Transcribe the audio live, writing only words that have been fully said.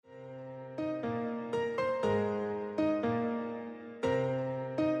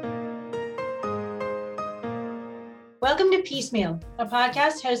Welcome to Piecemeal, a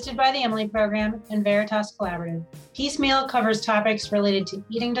podcast hosted by the Emily Program and Veritas Collaborative. Piecemeal covers topics related to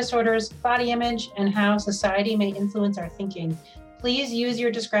eating disorders, body image, and how society may influence our thinking. Please use your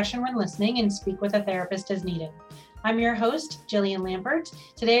discretion when listening and speak with a therapist as needed. I'm your host, Jillian Lampert.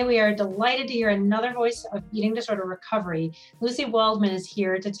 Today, we are delighted to hear another voice of eating disorder recovery. Lucy Waldman is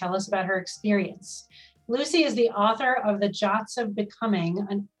here to tell us about her experience. Lucy is the author of The Jots of Becoming,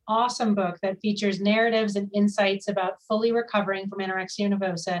 an awesome book that features narratives and insights about fully recovering from anorexia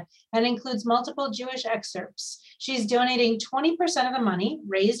nervosa and includes multiple Jewish excerpts. She's donating 20% of the money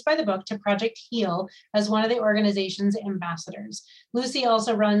raised by the book to Project HEAL as one of the organization's ambassadors. Lucy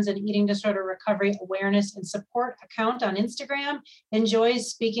also runs an eating disorder recovery awareness and support account on Instagram, enjoys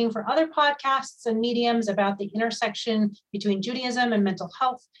speaking for other podcasts and mediums about the intersection between Judaism and mental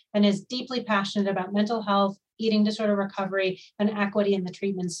health, and is deeply passionate about mental health, eating disorder recovery, and equity in the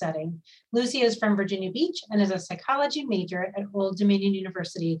treatment setting. Lucy is from Virginia Beach and is a psychology major at Old Dominion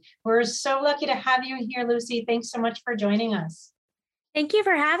University. We're so lucky to have you here, Lucy. Thanks so much for joining us. Thank you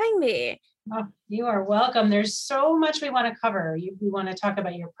for having me. Oh, you are welcome. There's so much we want to cover. We want to talk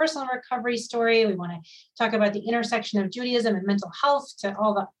about your personal recovery story. We want to talk about the intersection of Judaism and mental health, to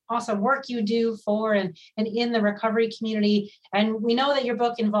all the awesome work you do for and in the recovery community. And we know that your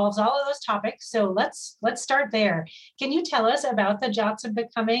book involves all of those topics. So let's start there. Can you tell us about The Jots of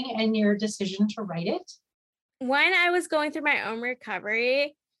Becoming and your decision to write it? When I was going through my own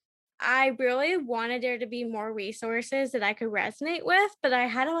recovery, I really wanted there to be more resources that I could resonate with, but I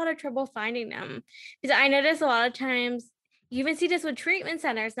had a lot of trouble finding them because I noticed a lot of times, you even see this with treatment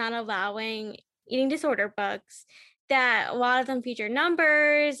centers not allowing eating disorder books, that a lot of them feature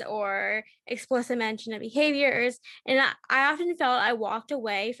numbers or explicit mention of behaviors. And I often felt I walked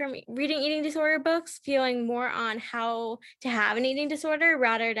away from reading eating disorder books feeling more on how to have an eating disorder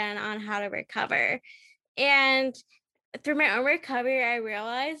rather than on how to recover. And through my own recovery, I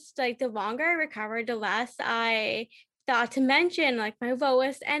realized the longer I recovered, the less I thought to mention my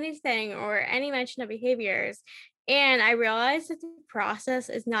lowest anything or any mention of behaviors. And I realized that the process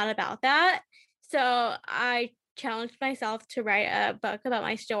is not about that. So I challenged myself to write a book about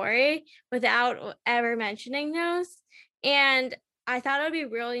my story without ever mentioning those. And I thought it would be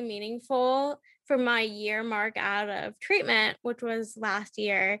really meaningful for my year mark out of treatment, which was last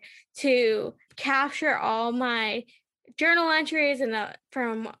year, to capture all my journal entries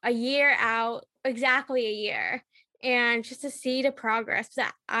from a year out, exactly a year, and just to see the progress.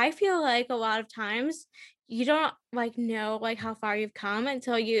 That I feel like a lot of times you don't know how far you've come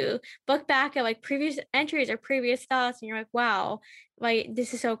until you look back at previous entries or previous thoughts, and you're like, wow,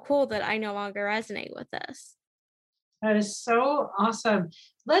 this is so cool that I no longer resonate with this. That is so awesome.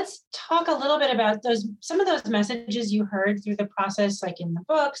 Let's talk a little bit about some of those messages you heard through the process, like in the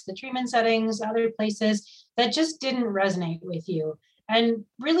books, the treatment settings, other places that just didn't resonate with you. And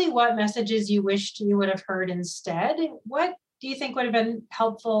really what messages you wished you would have heard instead. What do you think would have been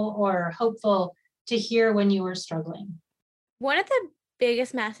helpful or hopeful to hear when you were struggling? One of the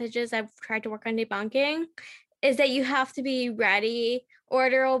biggest messages I've tried to work on debunking is that you have to be ready,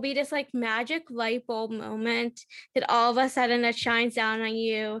 or there will be this magic light bulb moment that all of a sudden that shines down on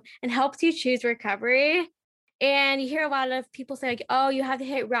you and helps you choose recovery. And you hear a lot of people say oh, you have to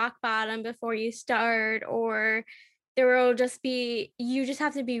hit rock bottom before you start, or there will just be, you just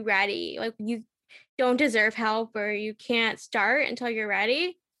have to be ready. You don't deserve help, or you can't start until you're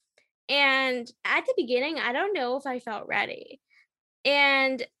ready. And at the beginning, I don't know if I felt ready.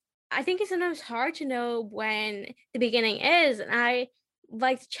 And I think it's sometimes hard to know when the beginning is. And I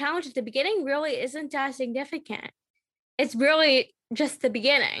like to challenge that the beginning really isn't that significant. It's really just the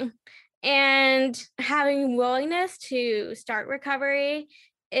beginning. And having willingness to start recovery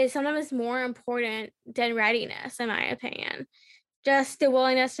is sometimes more important than readiness, in my opinion. Just the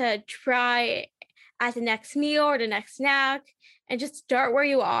willingness to try at the next meal or the next snack and just start where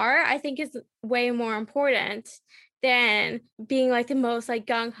you are, I think is way more important than being the most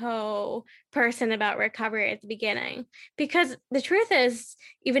gung-ho person about recovery at the beginning. Because the truth is,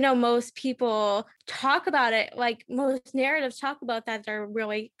 even though most people talk about it, most narratives talk about that they're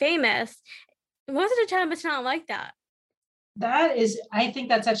really famous, most of the time it's not like that. I think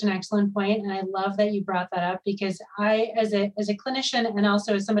that's such an excellent point, and I love that you brought that up, because I, as a clinician and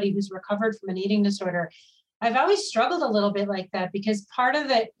also as somebody who's recovered from an eating disorder, I've always struggled a little bit like that, because part of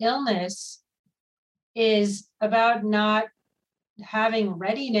the illness is about not having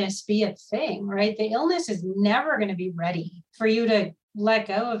readiness be a thing, right? The illness is never going to be ready for you to let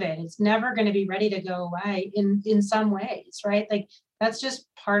go of it. It's never going to be ready to go away in some ways, right? That's just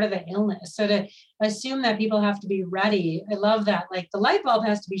part of the illness. So to assume that people have to be ready, I love that. The light bulb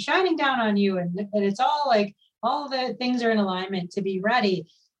has to be shining down on you, and it's all all the things are in alignment to be ready,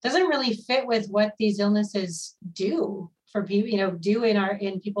 doesn't really fit with what these illnesses do for people, do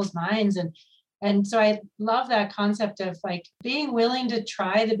in people's minds. And so I love that concept of like being willing to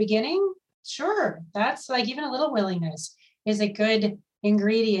try the beginning. Sure, that's like even a little willingness is a good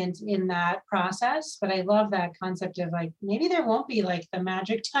ingredient in that process. But I love that concept of like maybe there won't be like the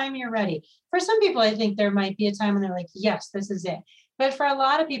magic time you're ready. For some people, I think there might be a time when they're like, yes, this is it. But for a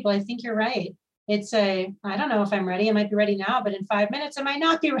lot of people, I think you're right. I don't know if I'm ready. I might be ready now, but in 5 minutes, I might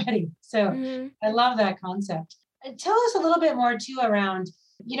not be ready. So I love that concept. Tell us a little bit more too around,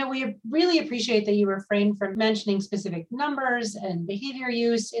 we really appreciate that you refrain from mentioning specific numbers and behavior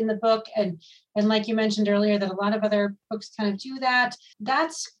use in the book. And like you mentioned earlier, that a lot of other books kind of do that.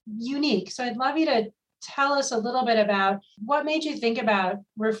 That's unique. So I'd love you to tell us a little bit about what made you think about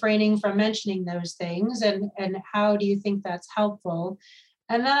refraining from mentioning those things and how do you think that's helpful?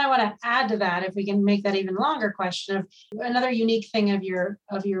 And then I want to add to that, if we can make that even longer question, of another unique thing of your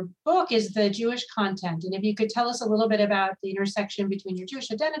book is the Jewish content. And if you could tell us a little bit about the intersection between your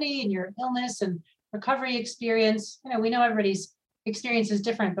Jewish identity and your illness and recovery experience. We know everybody's experience is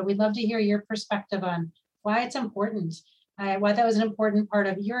different, but we'd love to hear your perspective on why it's important, why that was an important part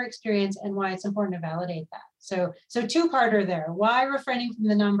of your experience, and why it's important to validate that. So two-parter there. Why refraining from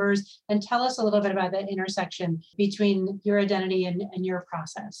the numbers? And tell us a little bit about that intersection between your identity and your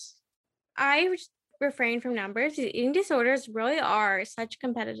process. I refrain from numbers. Eating disorders really are such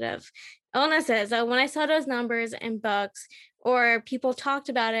competitive illnesses. So when I saw those numbers in books or people talked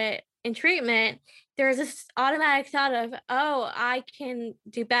about it in treatment, there's this automatic thought of, oh, I can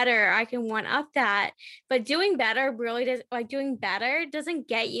do better. I can one up that. But doing better doesn't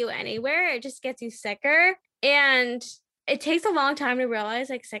get you anywhere. It just gets you sicker. And it takes a long time to realize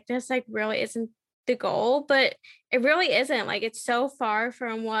like sickness like really isn't the goal, but it really isn't. Like it's so far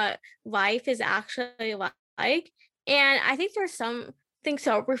from what life is actually like. And I think there's something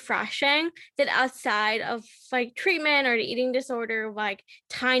so refreshing that outside of like treatment or the eating disorder, like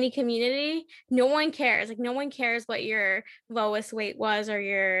tiny community, no one cares. Like no one cares what your lowest weight was or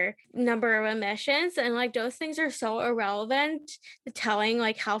your number of emissions. And like those things are so irrelevant to telling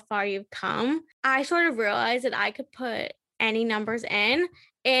like how far you've come. I sort of realized that I could put any numbers in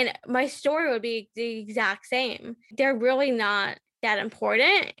and my story would be the exact same. They're really not that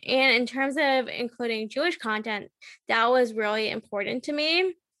important. And in terms of including Jewish content, that was really important to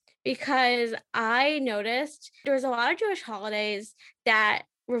me because I noticed there was a lot of Jewish holidays that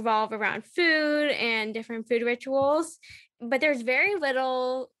revolve around food and different food rituals, but there's very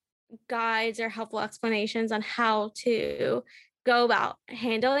little guides or helpful explanations on how to go about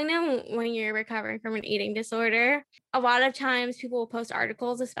handling them when you're recovering from an eating disorder. A lot of times people will post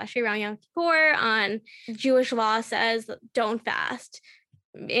articles, especially around Yom Kippur, on Jewish law says don't fast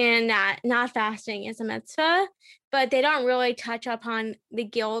and that not fasting is a mitzvah, but they don't really touch upon the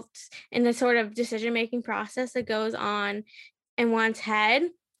guilt and the sort of decision-making process that goes on in one's head.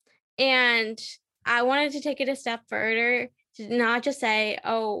 And I wanted to take it a step further to not just say,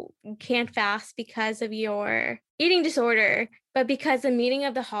 oh, you can't fast because of your eating disorder, but because the meaning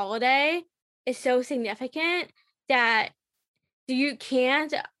of the holiday is so significant that you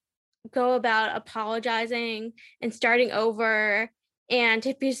can't go about apologizing and starting over. And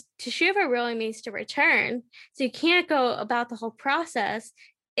teshuva really means to return. So you can't go about the whole process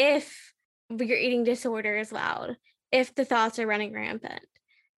if your eating disorder is loud, if the thoughts are running rampant.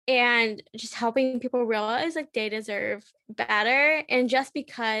 And just helping people realize like they deserve better. And just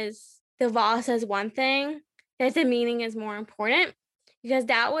because the law says one thing, that the meaning is more important, because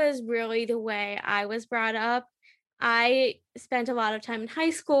that was really the way I was brought up. I spent a lot of time in high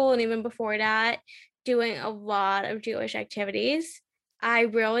school and even before that doing a lot of Jewish activities. I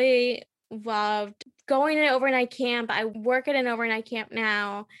really loved going to an overnight camp. I work at an overnight camp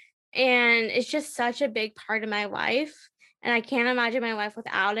now, and it's just such a big part of my life. And I can't imagine my life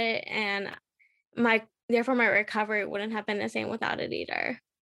without it. And therefore my recovery wouldn't have been the same without it either.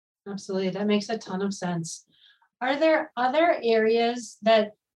 Absolutely. That makes a ton of sense. Are there other areas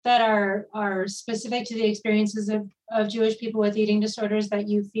that are specific to the experiences of Jewish people with eating disorders that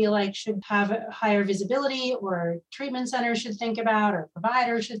you feel like should have a higher visibility, or treatment centers should think about, or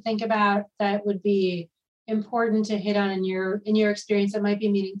providers should think about, that would be important to hit on in your experience that might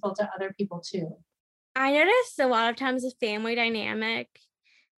be meaningful to other people too? I noticed a lot of times the family dynamic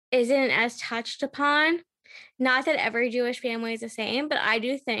isn't as touched upon. Not that every Jewish family is the same, but I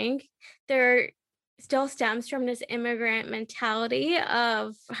do think there still stems from this immigrant mentality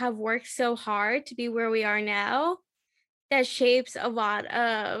of have worked so hard to be where we are now that shapes a lot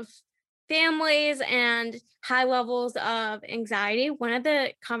of families and high levels of anxiety. One of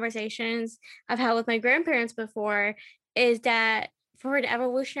the conversations I've had with my grandparents before is that for an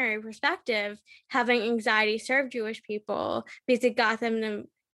evolutionary perspective, having anxiety served Jewish people because it got them to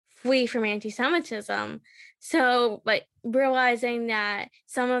flee from anti-Semitism. So, like realizing that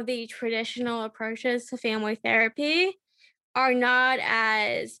some of the traditional approaches to family therapy are not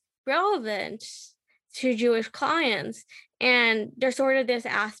as relevant to Jewish clients. And there's sort of this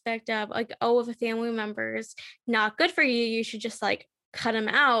aspect of like, oh, if a family member's not good for you, you should just like cut them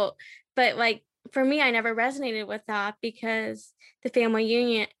out. But like for me, I never resonated with that because the family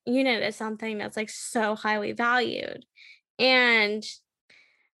unit is something that's like so highly valued. And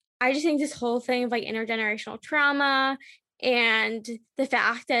I just think this whole thing of like intergenerational trauma and the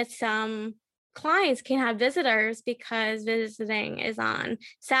fact that some clients can have visitors because visiting is on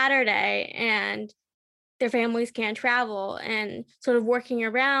Saturday and their families can't travel, and sort of working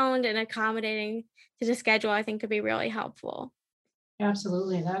around and accommodating to the schedule, I think could be really helpful.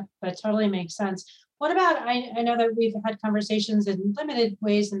 Absolutely. That totally makes sense. What about, I know that we've had conversations in limited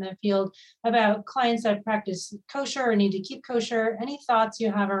ways in the field about clients that practice kosher or need to keep kosher. Any thoughts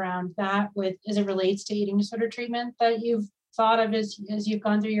you have around that with as it relates to eating disorder treatment that you've thought of as you've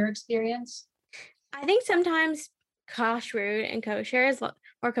gone through your experience? I think sometimes kashrut and kosher is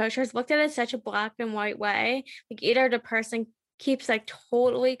or kosher is looked at as such a black and white way. Like either the person keeps like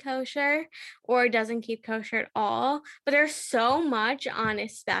totally kosher or doesn't keep kosher at all. But there's so much on a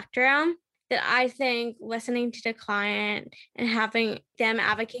spectrum that I think listening to the client and having them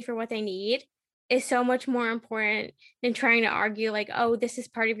advocate for what they need is so much more important than trying to argue like, oh, this is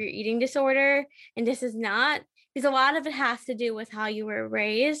part of your eating disorder and this is not. Because a lot of it has to do with how you were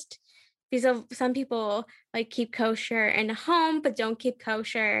raised, because of some people like keep kosher in the home but don't keep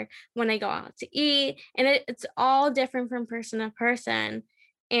kosher when they go out to eat, and it's all different from person to person,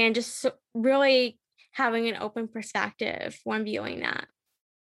 and just really having an open perspective when viewing that.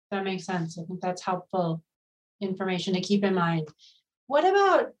 That makes sense. I think that's helpful information to keep in mind. What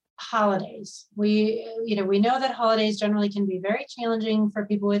about holidays? We know that holidays generally can be very challenging for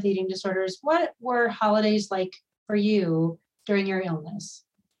people with eating disorders. What were holidays like for you during your illness?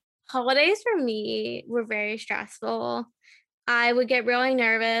 Holidays for me were very stressful. I would get really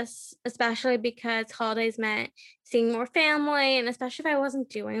nervous, especially because holidays meant seeing more family, and especially if I wasn't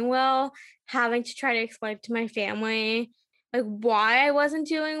doing well, having to try to explain to my family like why I wasn't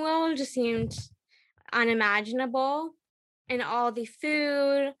doing well just seemed unimaginable. And all the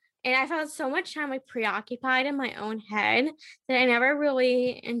food, and I felt so much time like preoccupied in my own head that I never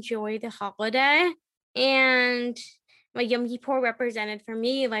really enjoyed the holiday. And like Yom Kippur represented for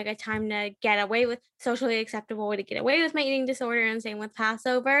me like a time to get away with socially acceptable way to get away with my eating disorder, and same with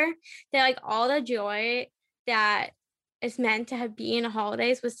Passover. That like all the joy that is meant to have be in the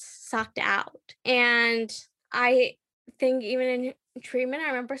holidays was sucked out. And I think even in treatment, I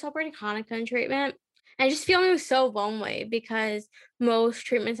remember celebrating Hanukkah in treatment. I just feeling so lonely because most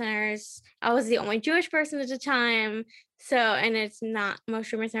treatment centers, I was the only Jewish person at the time. So, and it's not, most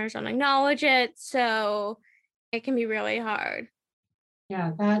treatment centers don't acknowledge it. So it can be really hard.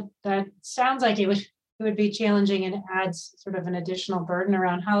 Yeah, that sounds like it would be challenging and adds sort of an additional burden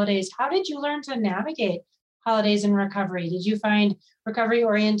around holidays. How did you learn to navigate holidays in recovery? Did you find recovery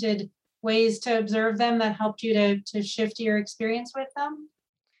oriented ways to observe them that helped you to shift your experience with them?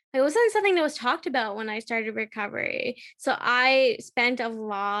 It wasn't something that was talked about when I started recovery. So I spent a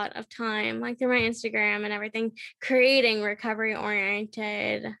lot of time, like through my Instagram and everything, creating recovery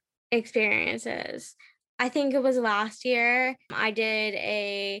oriented experiences. I think it was last year I did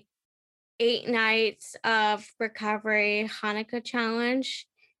a 8 nights of recovery Hanukkah challenge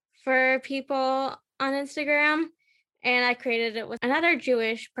for people on Instagram. And I created it with another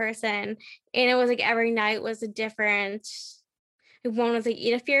Jewish person. And it was like every night was a different, like one was like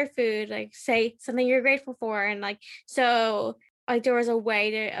eat a fear food, like say something you're grateful for. And like, so like there was a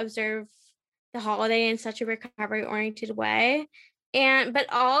way to observe the holiday in such a recovery oriented way. And, but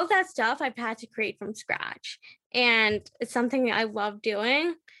all of that stuff I've had to create from scratch. And it's something I love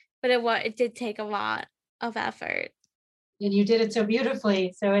doing, but it did take a lot of effort. And you did it so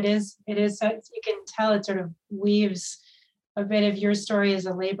beautifully. So it is you can tell it sort of weaves a bit of your story as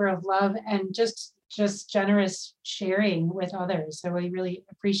a labor of love and just generous sharing with others. So we really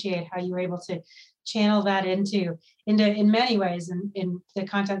appreciate how you were able to channel that into in many ways in the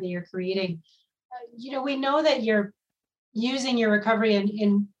content that you're creating. We know that you're using your recovery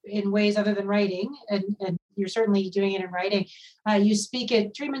in ways other than writing, and you're certainly doing it in writing. You speak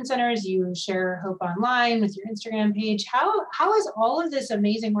at treatment centers, you share hope online with your Instagram page. How is all of this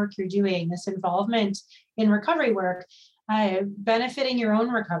amazing work you're doing, this involvement in recovery work, benefiting your own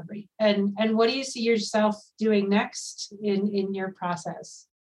recovery. And what do you see yourself doing next in your process?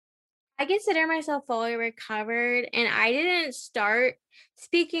 I consider myself fully recovered, and I didn't start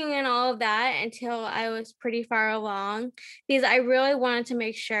speaking and all of that until I was pretty far along because I really wanted to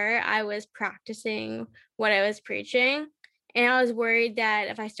make sure I was practicing what I was preaching. And I was worried that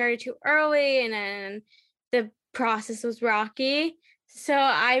if I started too early and then the process was rocky. So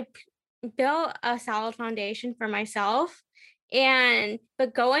I built a solid foundation for myself.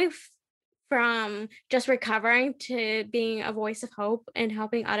 But going from just recovering to being a voice of hope and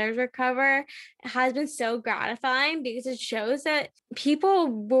helping others recover has been so gratifying because it shows that people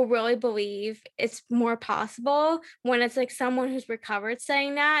will really believe it's more possible when it's like someone who's recovered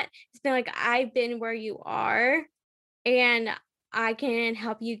saying that. It's been like, I've been where you are and I can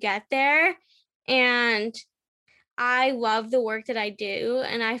help you get there. And I love the work that I do,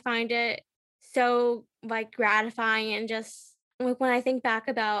 and I find it so like gratifying and just like when I think back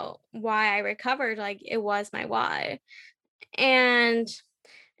about why I recovered, like it was my why. And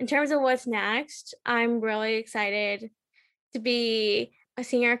in terms of what's next, I'm really excited to be a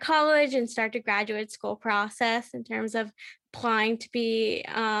senior in college and start the graduate school process in terms of applying to be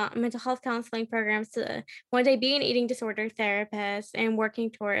mental health counseling programs to one day be an eating disorder therapist and working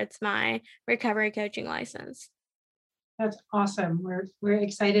towards my recovery coaching license. That's awesome. We're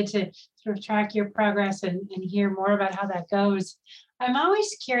excited to sort of track your progress and hear more about how that goes. I'm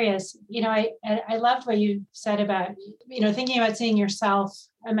always curious, I loved what you said about, thinking about seeing yourself,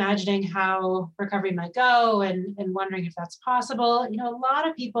 imagining how recovery might go and wondering if that's possible. A lot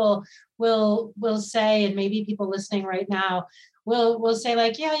of people will say, and maybe people listening right now will say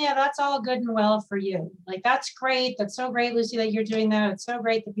like, yeah, that's all good and well for you. Like, that's great. That's so great, Lucy, that you're doing that. It's so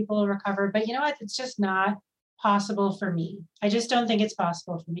great that people will recover. But you know what? It's just not possible for me. I just don't think it's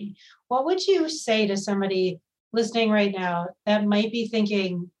possible for me. What would you say to somebody listening right now that might be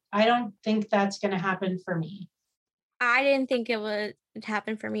thinking, I don't think that's going to happen for me? I didn't think it would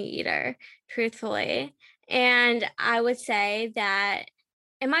happen for me either, truthfully. And I would say that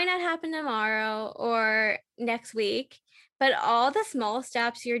it might not happen tomorrow or next week, but all the small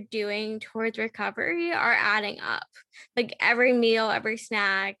steps you're doing towards recovery are adding up. Like every meal, every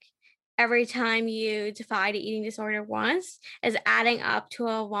snack, every time you defy the eating disorder once is adding up to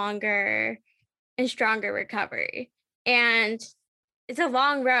a longer and stronger recovery. And it's a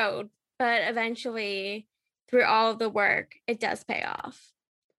long road, but eventually through all of the work, it does pay off.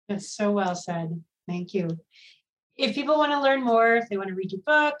 That's so well said. Thank you. If people want to learn more, if they want to read your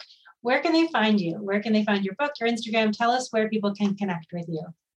book, where can they find you? Where can they find your book, your Instagram? Tell us where people can connect with you.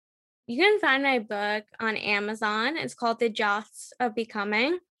 You can find my book on Amazon. It's called The Joss of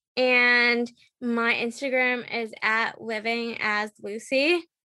Becoming. And my Instagram is at Living as Lucy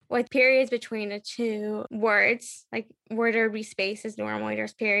with periods between the two words, like where there would be spaces normally,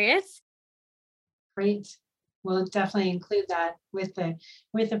 there's periods. Great. We'll definitely include that with the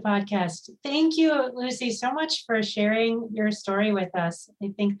podcast. Thank you, Lucy, so much for sharing your story with us. I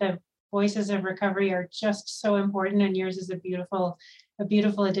think the voices of recovery are just so important, and yours is a beautiful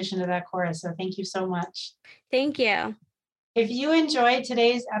addition to that chorus. So thank you so much. Thank you. If you enjoyed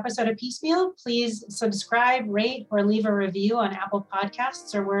today's episode of Piecemeal, please subscribe, rate, or leave a review on Apple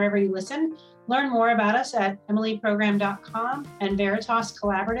Podcasts or wherever you listen. Learn more about us at emilyprogram.com and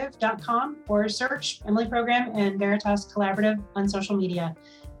veritascollaborative.com, or search Emily Program and Veritas Collaborative on social media.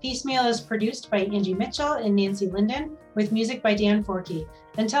 Piecemeal is produced by Angie Mitchell and Nancy Linden with music by Dan Forkey.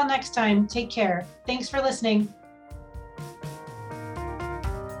 Until next time, take care. Thanks for listening.